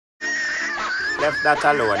Left that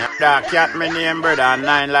alone. That cat me name, brother, and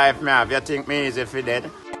 9 life me have. You think me easy for dead?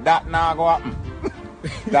 That not go happen.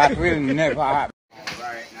 That will never happen.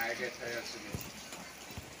 Right, now I get tired to me.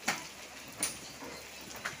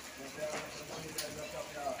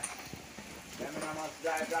 Then I must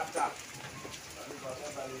drive laptop.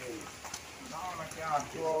 No, I can't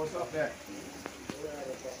 2 hours up there.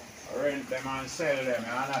 Rent them and sell them,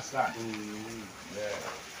 you understand? Yeah.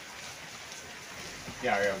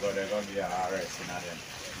 Carry on, go there, go be arrest in them.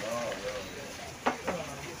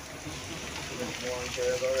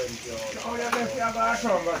 No, you left your back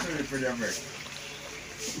home, go to it for them, break.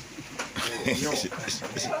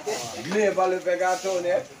 Never live in town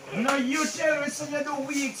yet? No, you tell me, so you do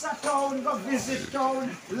weeks at town, go visit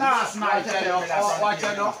town. Last night, I tell you that. Watch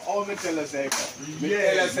out now, how me tell you say?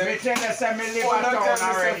 Yeah, me tell you say me live at town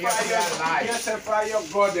already. Yes, if you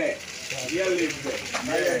go there, you live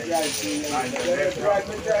there.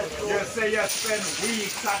 You say you spend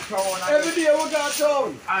weeks at town. Every day we go to town.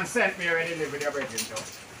 And sent me already live with your breaking town.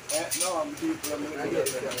 No, I'm people.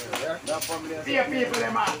 Not from there. See people,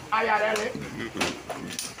 them higher than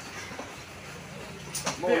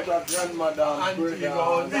Most of grandmother and brother.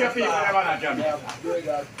 See people, them are not jumping.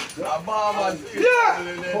 A barman. Yeah!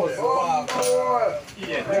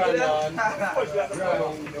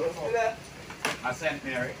 I sent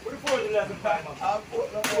Mary.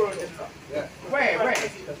 Wait.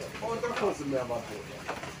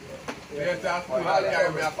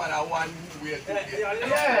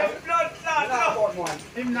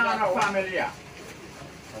 Him not no family.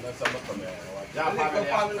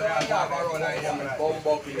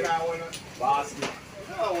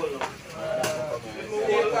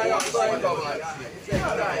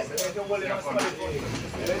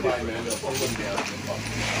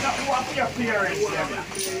 What your parents,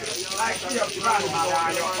 like your grandmother,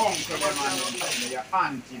 your uncle, your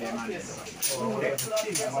auntie, so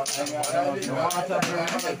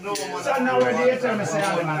nowadays, tell me, say,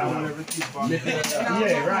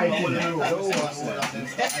 yeah, right.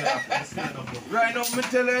 Right now, me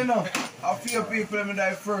tell you now, a few people in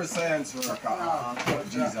die first science worker.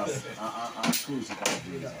 Jesus.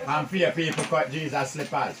 And few people cut Jesus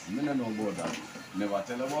slippers. I don't know about that. Never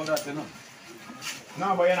tell about that, you know.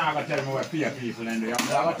 No, but you're not going to tell me what few people in do. You're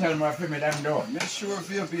going to tell me what few them do. Make sure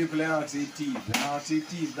few people are see teeth. They don't see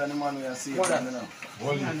teeth than the man we are seeing. What that? I'm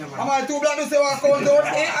going to black to say what comes out.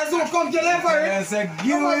 And so come to left for it. Yes, a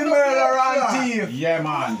give me murder and thief. Yeah,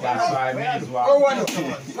 man. That's why I mean as well. What you want to do?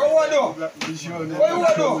 What you want to do? What you want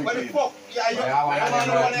to do? What the fuck?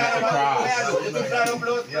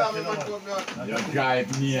 You drive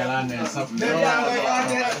near and then something. My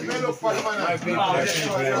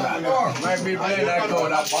people like go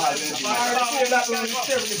that ball.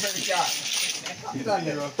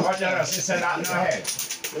 What you said that in your head?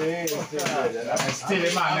 Still,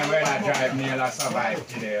 man, when I drive near, I survive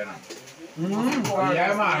today.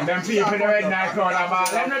 Yeah, man, them people that not go to ball,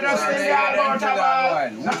 them not just stay there about the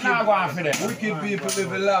ball. That's not going for them. Wicked people live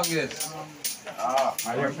the longest.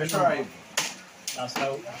 Are you for try? That's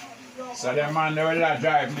how. So them man, they will not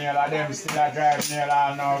drive near, them still drive near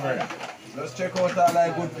all now, brother. Let's check out all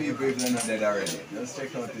like good people if they're not dead already. Let's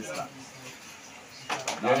check out this stuff.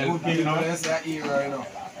 Now good people, let's say hero, you know.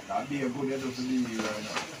 That'd be a good head to be hero, you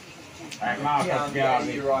know. Like Marcus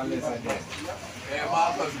Garvey. Hero unless they're dead. Yeah,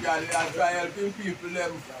 Marcus Garvey, I try helping people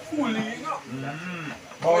them fully, you know.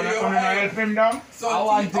 Oh, you want to help him down? So I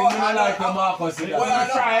want him to like a Marcus. You want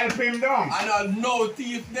to try help him down? And no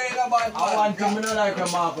thief there about I want him to like a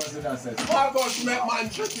Marcus in that sense. Marcus make man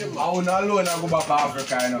trick him. I will not alone and go back to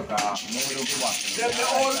Africa, you know, because I don't go back. Them the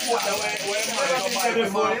old foot the way man go back to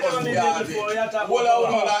Marcus Garvey. All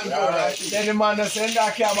out and then the man that send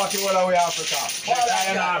that car back to all the way Africa.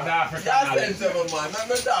 I don't have the African that's sensible, man. Let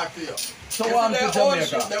me talk to you. So one to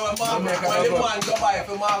Jamaica. They were Marcus, when the man go buy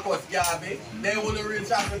for Marcus Garvey, they wouldn't reach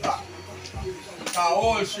Africa.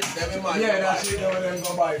 All ship, them man. Yeah, that's it, they will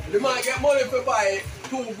go buy. The man get money for buy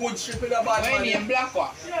 2 good ship in a bad man. When black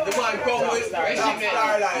one. The man come with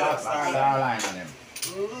Starline. Starline on him.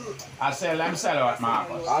 I sell out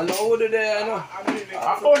Marcus. I know who they are,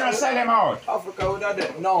 Who not sell him out? Africa, who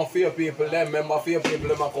they no, few people, them remember few people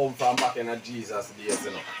them come from back in Jesus days,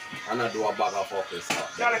 you know. And I do a bag of fuckers.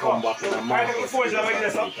 They come back in a Marcus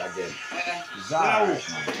again.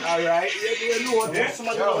 Alright, you know this.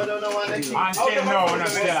 Until now, we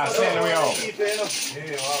still a sell we out.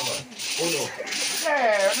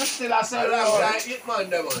 Yeah, we still a sell we out. It man,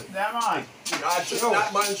 them man. Yeah, man. That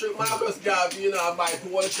man trip Marcus Garvey, you know, I buy 2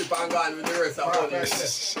 trip and gone with the rest of the money.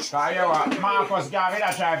 Cause you what, Marcus Garvey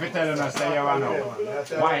that try to tell us say you know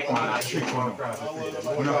white man a trick on you.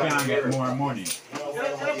 You can't get more money.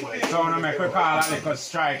 So we make a call a little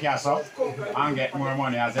strike here so and get more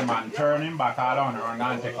money as a man turn him back around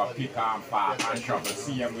and take a pick and park and trouble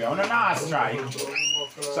see him. We are not strike.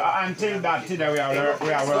 So until that today we are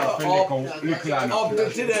working for little and Up to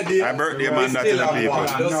today, I birthday man that to the people.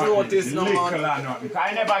 just notice no little man. and nothing.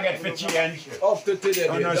 I never get for change. Up to today,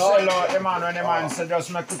 You know, sell out the man when the man say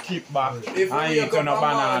just make a keep back and eat no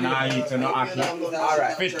banana and eat no ackee.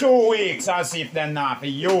 Alright. For 2 weeks and see if they not for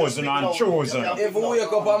use and choose. If we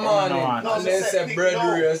wake up a morning and they say bread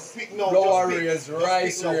race, flour race,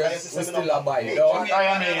 rice race, we still a buy it.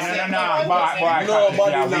 I mean, no, Nobody now,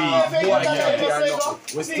 boy can't hear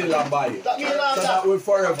nothing. We still a buy it. So that will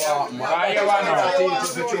forever happen. You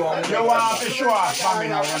want to show off for me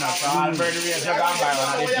now, you know, so I'll bread race you can buy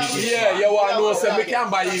one of the biggest. Yeah, you want to know, say, we can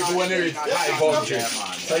buy it when you reach 500.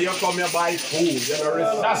 So you come here buy food, you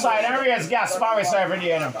know, That's why they raise gas for us every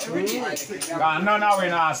day, you know. And none of we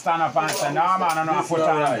not stand up and say, no man, I don't put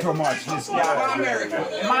on too much this gas.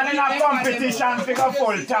 Man in a competition, figure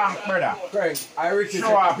full tank, brother. Craig, I reach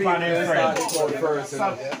Show up on him, friend.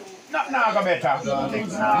 Nothing now go better.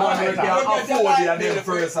 Things now go Man, you better. can't afford it and then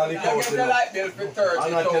first and it comes to you. light bill for 30.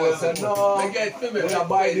 And I tell you, say, no, I get to me. I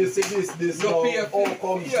buy this, You no, pay all for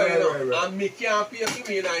comes me, you know, very and me can't pay for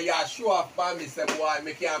me, and you show off for me, say, boy,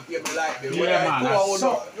 me can't pay me light bill. Yeah, man, that's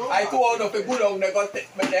I told enough to go down, they got take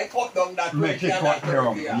me, they cut down that Make it cut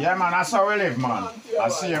down. Yeah, man, that's how we live, man. I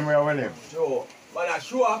see him where we live. Sure. Man, I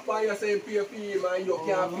show off for you, say, pay for him, and you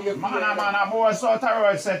can't pay for Man, a boy so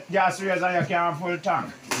road set gas raise and you can't full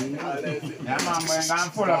tank. Yeah, man, we're going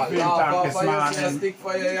full of full tank this morning. Stick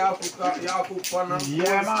for you, you cook on them.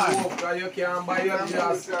 Yeah, man. You can't buy your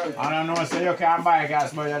gas. I don't know, so you can buy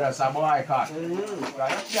gas, but you're just a boycott. You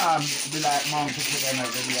can't be like monkey to them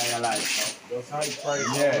every day of your life. Just high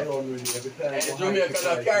price. Yeah. Jamaica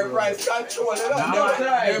don't carry price control, you know.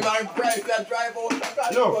 They man price that drive out the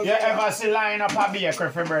control. Look, you ever see line up a bakery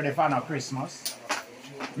for bread for no Christmas?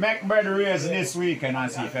 Make bread raise this weekend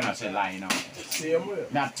and see if you not see line up. Same way.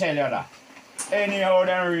 Now tell you that. Anyhow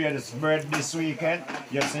they raise bread this weekend,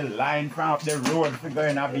 you see line from up the road for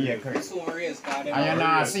going to bakery. And you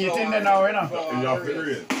not see it in there now, you know. You have to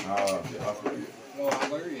read.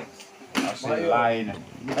 I see line.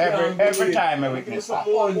 Every time I witness that.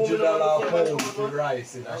 $100 pound for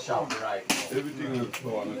rice in a shop right now. Everything is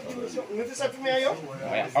flow on the color.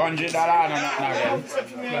 $100 and nothing again.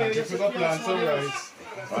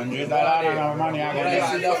 $100 and money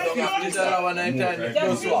again.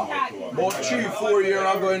 About 3-4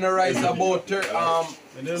 years ago in the rice about $60.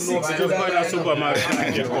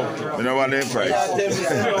 You know what they price?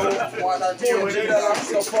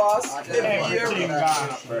 So fast. Everything gone,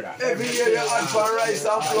 brother. Every year you add for rice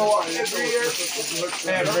and flour. Every year.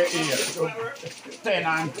 10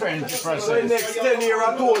 and So the 20%. next 10 years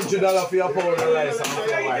at $200 for your pound of rice and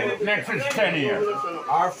flour. Next is 10 years.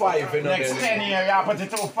 Or 5 in Next 10 years, you put it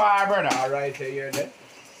too far, brother. Alright, you hear that?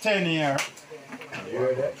 10 years. You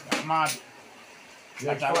hear that? Mad.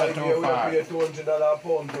 Next That's 5 too years we far. pay $200 a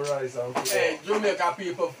pound for rice and flour. Hey, Jamaica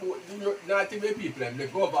people, not even people, the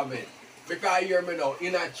government. Because hear me now,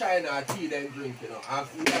 in China, tea they drink, you know. And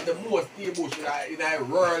we have the most tea bush in the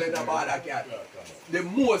world in the Bawdacat. The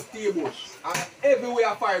most tea bush. And everywhere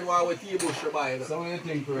I find one with tea bush you buy, you know. So what do you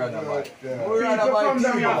think we rather buy? We People rather buy come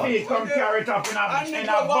down your Cuba. feet, come carry it up in And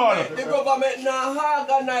a bowl. the government now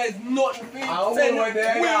organize nothing for And him. when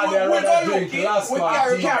they We are, they go rather look drink it, last we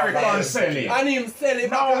part. Carry on sell it. and him sell it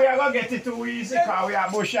Now we back. are going to get it too easy because we are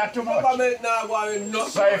bush here too much. Government now going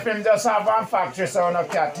nuts. So if him just have one factory, so no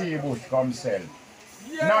cat tea bush come sell.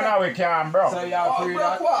 No, we can't, bro. So you are free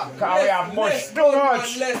that? Because we have bush too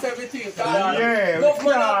much. Less everything. Yeah, we Look,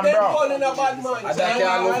 man, can't, them bro. calling a bad man. And that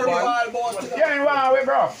can't look bad. You ain't want we,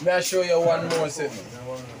 bro. May I show you one more thing?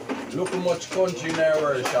 Look how much country in the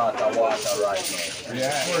world short of water right now.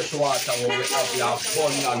 Yeah. Fresh water where we have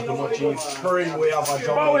abundant, too much in spring we have a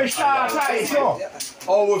But we Jamaica. start tight, so.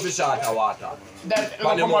 How we fish short of water? That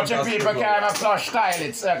look how much people carry a flush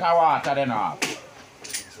toilets like a water they have.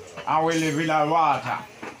 And we live in a water.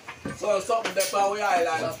 So something that on we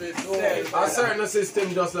island of it. A certain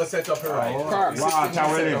system just to set up right. Water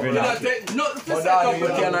we live in. You don't take nothing to But set up daddy, you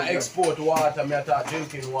with cannot export water, me talk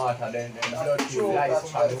drinking water, then dirty lights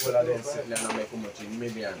and the whole of them sit there and make how much in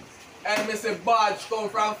millions. And me say barge come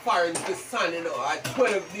from foreign to sun, you know. At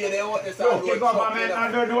 12 days they want this. Look, the government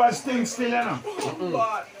and do those things still, you know.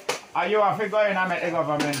 But Are you have to go in and make the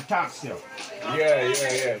government tax you?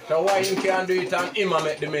 Yeah. So why you can't do it and him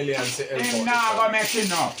make the millions to help Him out not the gonna make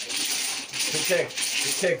enough. To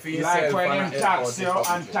take for yourself. Like when and him help tax out the you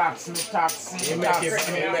country. and tax, He make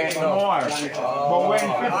it more. But when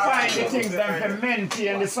you find the things them to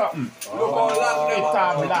maintain the something, Look how long it them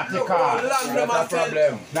have lot to Look how cost. long them That's a a sell.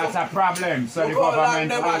 problem. That's a problem. So the Look how long government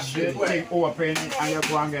them has a the ship way. thing open and you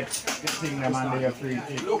go and get the thing them and they free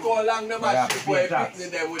thing. Look how long them Yeah, a ship where tax.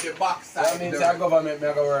 picnic them with the That backside. means there. the government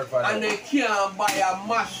make a work for And them. they can't buy a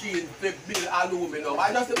machine to build aluminum.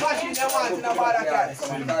 I just the machine they want in a Bawdacat.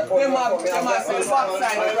 Them a sell backside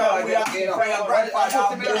the car we are for your grandfather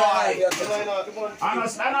and boy.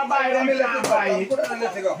 Honestly, I don't buy them, can't buy it.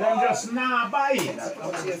 Them just not buy it.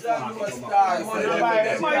 Them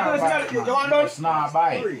just not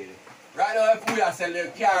buy it. Right now, if we are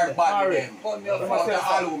selling car body them, for the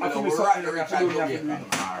aluminum, we rock the rich and you get.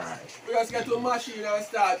 We just get to a machine and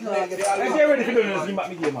start make the aluminum. Get ready for doing this, you might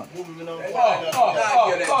be game, man.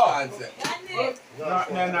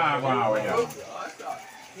 They're not going with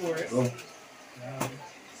them.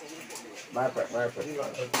 My pet. They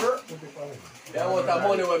want the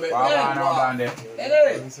money we make. Wow, no, down there.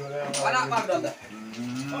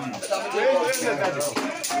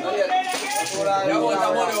 They want the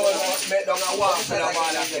money we make down a walk for the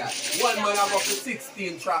Bawdacat. One man have up to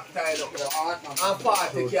 16 tractor, you know, and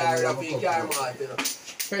 40 carried up in car mart, you know.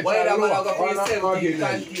 Why that man have got for 17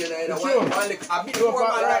 container, you know. A big poor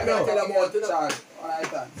man like me I tell about, you know. What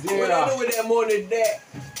they do with their money there?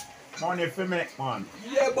 Money for make, man.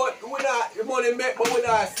 Yeah, but we not, the money make, but we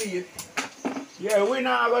not see it. Yeah, we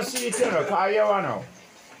not going to see it, you know, because you know.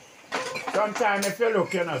 Sometimes if you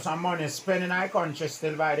look, you know, some money spent in our country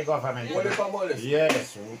still by the government. Money for money.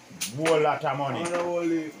 Yes, whole lot of money.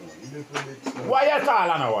 Why you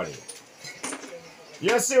calling about it?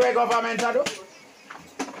 You see what government do?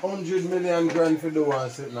 100 million grand for the one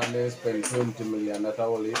sitting and they spend 20 million. That's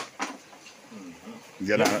all it.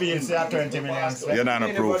 You're You not, feel say 20 million spent? you're not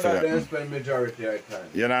a proof of They that. spend majority of the time.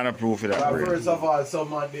 You're not a proof of that, But Brady. first of all,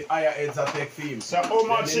 some of the higher heads are take fame. So how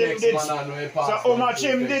much him did spend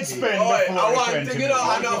Oh, I before want the to 20 get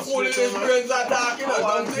out and million? a fool in his brains are talking.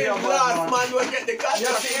 Don't think last man will get the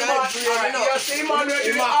contract in Nigeria, you know. You see, man, when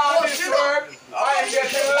you do all this work, I ain't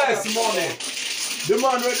getting less money. The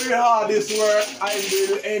man when do all this work, I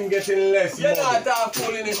ain't getting less You're money. not a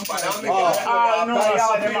fool in his brain. I'm I know, I I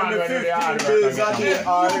have said the man been when the do the hard 15 work days a and day get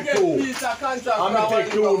or You get two. piece of contract I'm from going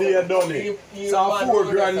to take 2 days done it. So 4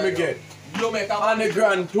 grand me get. You make a And the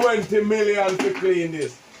grand 20 million to clean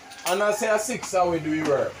this. And I say a 6 hour do we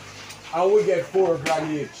work. And we get 4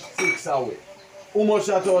 grand each, 6 hour. How much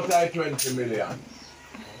that out like 20 million?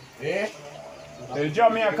 Eh? The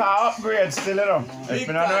Jamaica upgrade still, you know. If you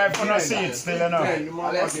don't know if you don't see it still, you know. Yeah, you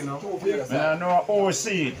might like, you know. I don't know who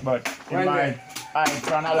see it, but it might hide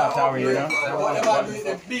from a lot of way, you know. Whatever do it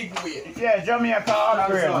the big way. Yeah, Jamaica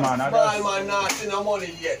upgrade, man. I Small just, man not see no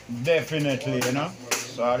money yet. definitely, you know.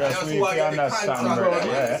 So I just That's need why to I get the understand, contract. brother,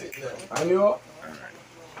 yeah. And you?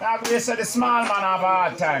 Like they say the small man have a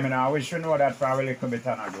hard time, you know. We should know that from a little bit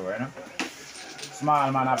ago, you know.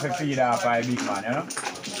 Small man have to feed off by big man, you know.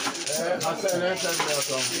 I say let's tell me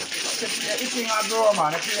something. Everything I grow,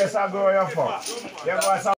 man. The place I grow, you fuck. You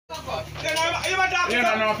go some... You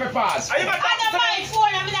don't know if you pass. I don't buy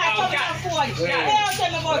phone, I'm not talking about phone. They don't tell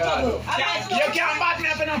me about trouble. I buy You phone. can't back me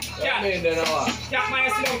up, you know. Yeah. I mean, then what?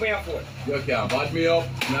 You can't bat me up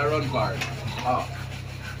and I run card. Ah.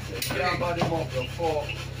 You can't bat him up, you fuck.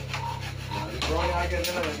 Run again,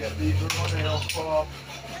 you know, get people running up, fuck.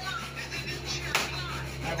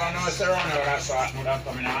 Never know it's around here, that's why I would have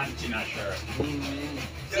come in an antenna shirt.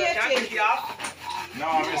 No,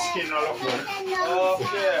 my skin no look good.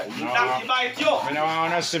 Okay. No. That bite you. I don't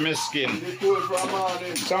want to see my skin. You cool from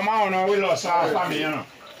morning. Somehow no, we lost our family, you know.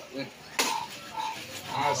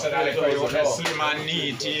 I said that because you look slim and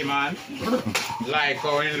neat, man. Like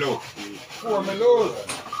how he look. Pour me loose.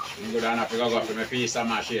 I'm good enough to go to my piece of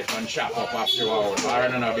machine and chop up a few hours. I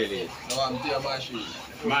don't know believe. No, I'm to your machine.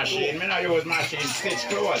 Machine, me not use machine, stitch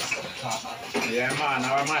clothes. Yeah man,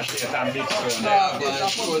 our machine and big stone. Yeah, There.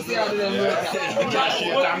 man.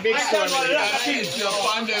 Machine and big stone. It's your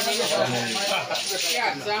pandemic.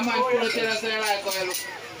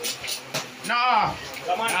 No.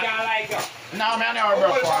 The man can't like you. No, man, I never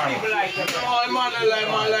broke for him. People like you. Oh, man, I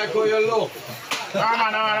like how you look. No,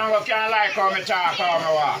 man, I can't like how me talk, how me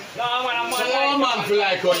walk. No, man, I'm So like a man feel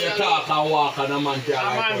like how you talk and walk and a man can't A like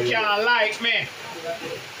how man you can't like me.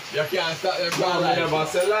 You can't stop them from never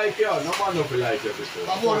say like you. No man no feel like you before.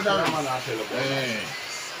 No man not tell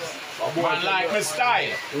you. Man like me style.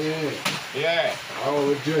 Yeah. Yeah. How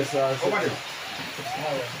we dress or something.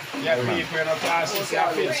 Yeah, people, you know, can't see a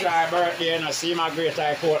Fitzroy birthday, you know, see my great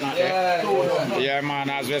high court not there. Yeah, man,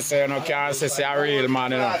 as we say, you know, can't see a real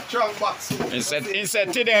man, you know.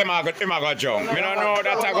 Instead today, I go jump. I don't know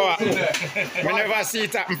that I go happen. I never see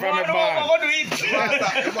it happen from a bar. I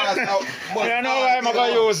don't know why I'm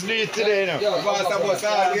going to use it today, you know.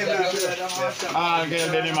 I'll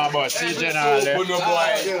get it in my bus. See, General there.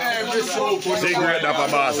 See, great Dapper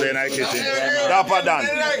boss in the kitchen. Dapper Dan.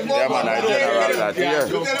 Yeah, man, I General that. Yeah.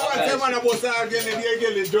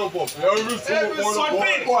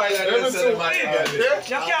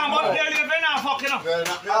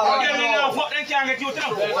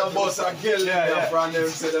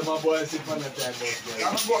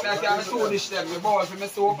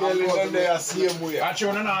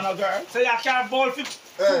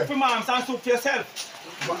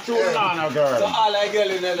 Girl. So all I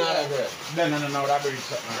get in another girl. No, that brings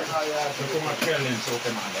something. Too much killing, so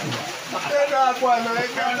come on.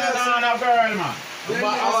 Girl, man. The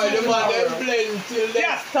man blend till they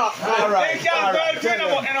stop. Alright. They can't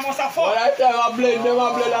girl and I must have fun. But I tell them blend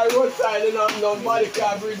on the roadside, you know, nobody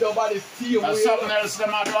can breathe, nobody see them. That's something else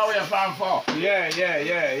them are away from for.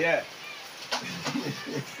 Yeah.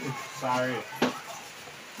 Sorry.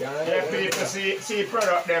 Yeah, people see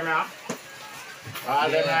product them, yeah. All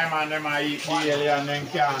them man them are eat alien and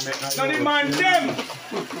can't make no. So the man them.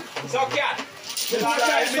 So cat. You can't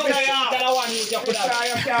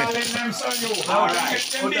let them son you. Alright.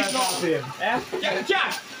 Yeah,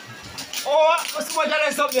 cat. Oh, what's what that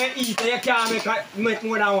is up there eat and you can't make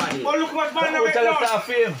more than one. Oh, look what man make now.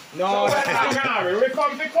 No, we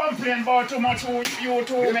come to complain about too much you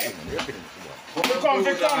two make. We come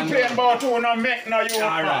to complain about who no make no you.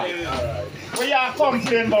 Alright. We are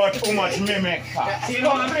complaining about how much me make. We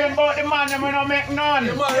complain about the man them no make none.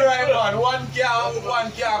 The man right man, one can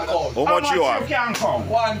count. How much you have? You can come.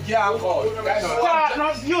 One can count. Start,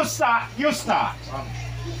 no, you start.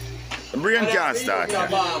 Brain can't start.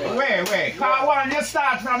 Wait. Cause one you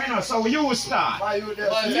start from, you know, so you start.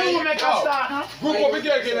 You make a start, no? Group up the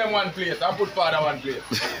girl, give them one place and put father one place.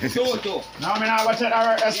 Two. No, I mean, I watch it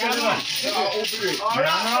our yesterday.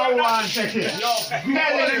 No one take it.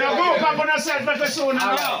 Melly, the group up on yourself better soon.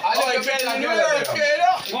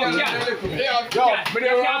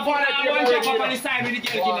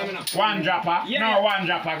 One dropper? No, one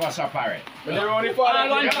dropper go separate. You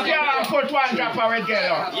can't put one dropper with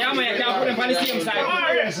girl. Yeah, man, you can't put them on the same side.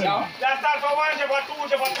 That's not for one dropper, two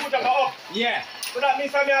dropper up. Yeah. So that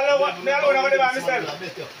means I alone by myself.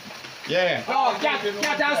 Yeah. Oh, cat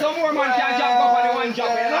has some more man can jump up on the one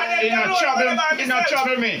jump. You no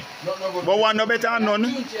trouble me. But one no better than none.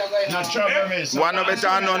 No trouble me. One no better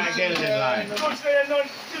than none.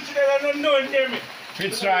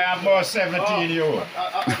 Fitzroy have about 17 years. I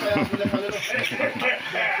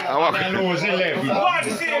lose 11.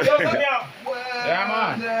 Yeah,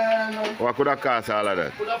 man. What could have cost all of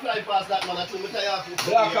that? Could have fly past that man, I think we tie off.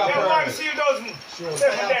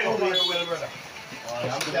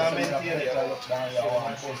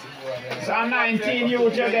 So 19 you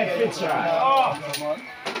to get Fitzroy. Oh.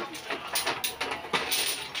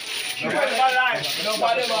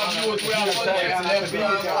 Nobody man knows we have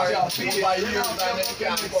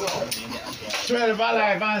 12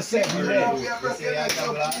 alive and 7 dead.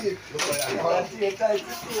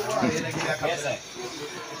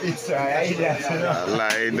 It's a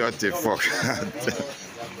lie, dirty fuck.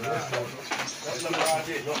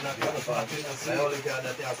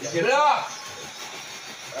 Get up!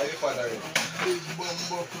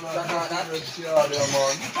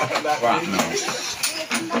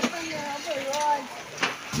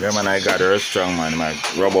 Yeah, man, I got her strong, man. Man,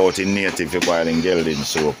 rub out in native for boiling gelding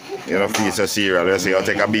soap. You know, piece of cereal. You see, you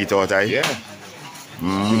take a beat out of it? Yeah.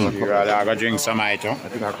 You gotta drink some item. I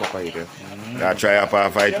think I'll cup of it. I try up a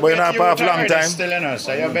fight, but you're not off long time. Still, you know,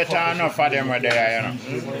 so you're better enough for them where they are, you know.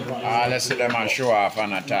 Let's see them and show off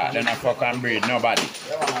and attack. They don't fuck and breed nobody.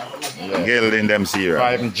 Yeah. Gelding them cereal.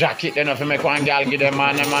 For even jacket, they don't make one girl give them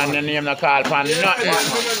man, the name no call pan nothing.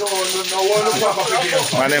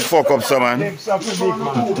 Man, them fuck up some, man. Man. See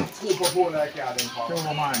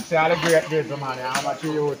all the great man, how much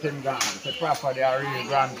you him gone. It's proper, they are real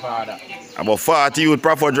grandfather. About 40 youth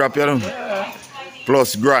proper drop, you know? Yeah.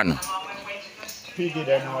 Plus grand. Piggy,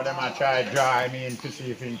 they know them I try dry me in to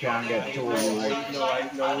see if he can get to you. Yeah,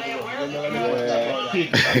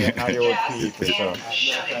 Piggy, they know your people, so.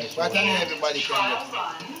 But I know everybody can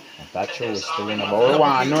get. That's true, still in about. We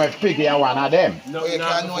want to know if Piggy is one of them. No, you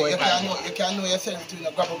can't know yourself to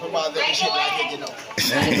grab up a ball and shit like that, you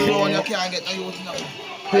know. You can't get no youth now.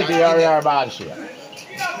 Piggy are your bad shit.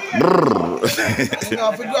 You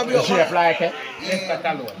know, if you grab you up, Shape like it. Left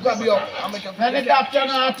that alone. grab you up and make a Now the doctor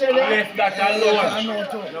not tell you. Left that alone. I know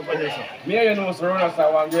too. Me and you know, so run us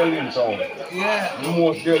one girl in town. Yeah. The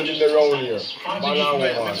most girls in the round here. Man and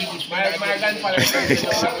woman. My grandfather.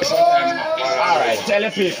 Alright, tell the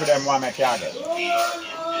people them what make you get.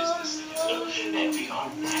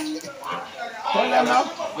 Tell them now.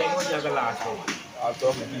 Yeah, you know the last one. I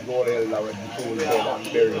thought we go there already. Told them I'm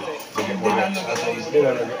buried.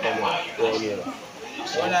 Dinner nugget down here.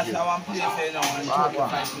 So that's how I'm playing now. And 25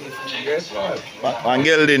 places. Yes, sir. And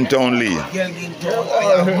Gelding Town Lee. Gelding Town.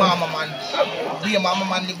 I have Mama Man. Be a Mama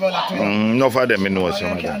Man live on that way. Enough of them, you know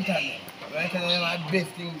some of them. I can my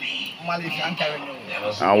best thing, Malaysia and Caribbean.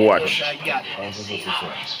 And watch.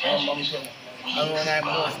 And when I'm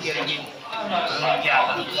more scared again,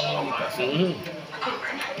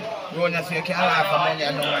 Rona say you can't laugh for money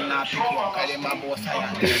and no one not pick you up because they're my boss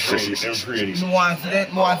science. No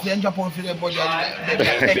one say you jump on for the body and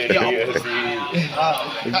they pick you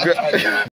up.